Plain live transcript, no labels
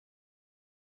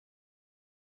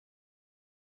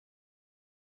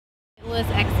was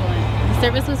excellent. The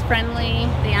service was friendly.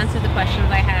 They answered the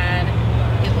questions I had.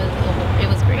 It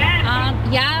was great.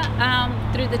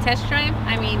 Through the test drive,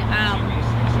 I mean,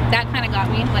 that kind of got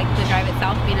me, like the drive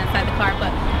itself, being inside the car. But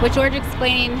with George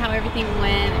explaining how everything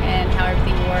went and how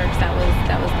everything works, that was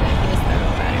good. He was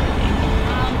thorough about everything.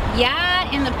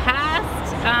 In the past,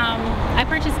 I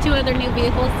purchased 2 other new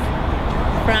vehicles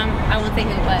from, I won't say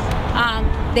who, but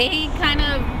they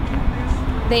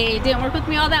didn't work with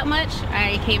me all that much.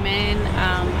 I came in,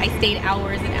 I stayed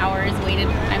hours and hours, waited.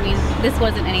 I mean, this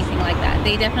wasn't anything like that.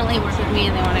 They definitely worked with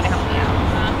me and they wanted to help me out.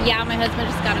 My husband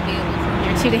just got a vehicle from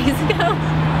here 2 days ago.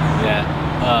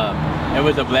 Yeah, it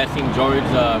was a blessing, George.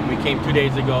 We came 2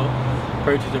 days ago,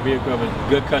 purchased a vehicle with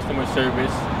good customer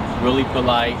service, really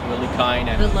polite, really kind.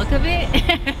 And the look of it,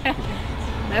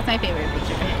 that's my favorite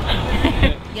feature.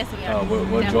 Yes, we are.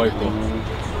 We're joyful.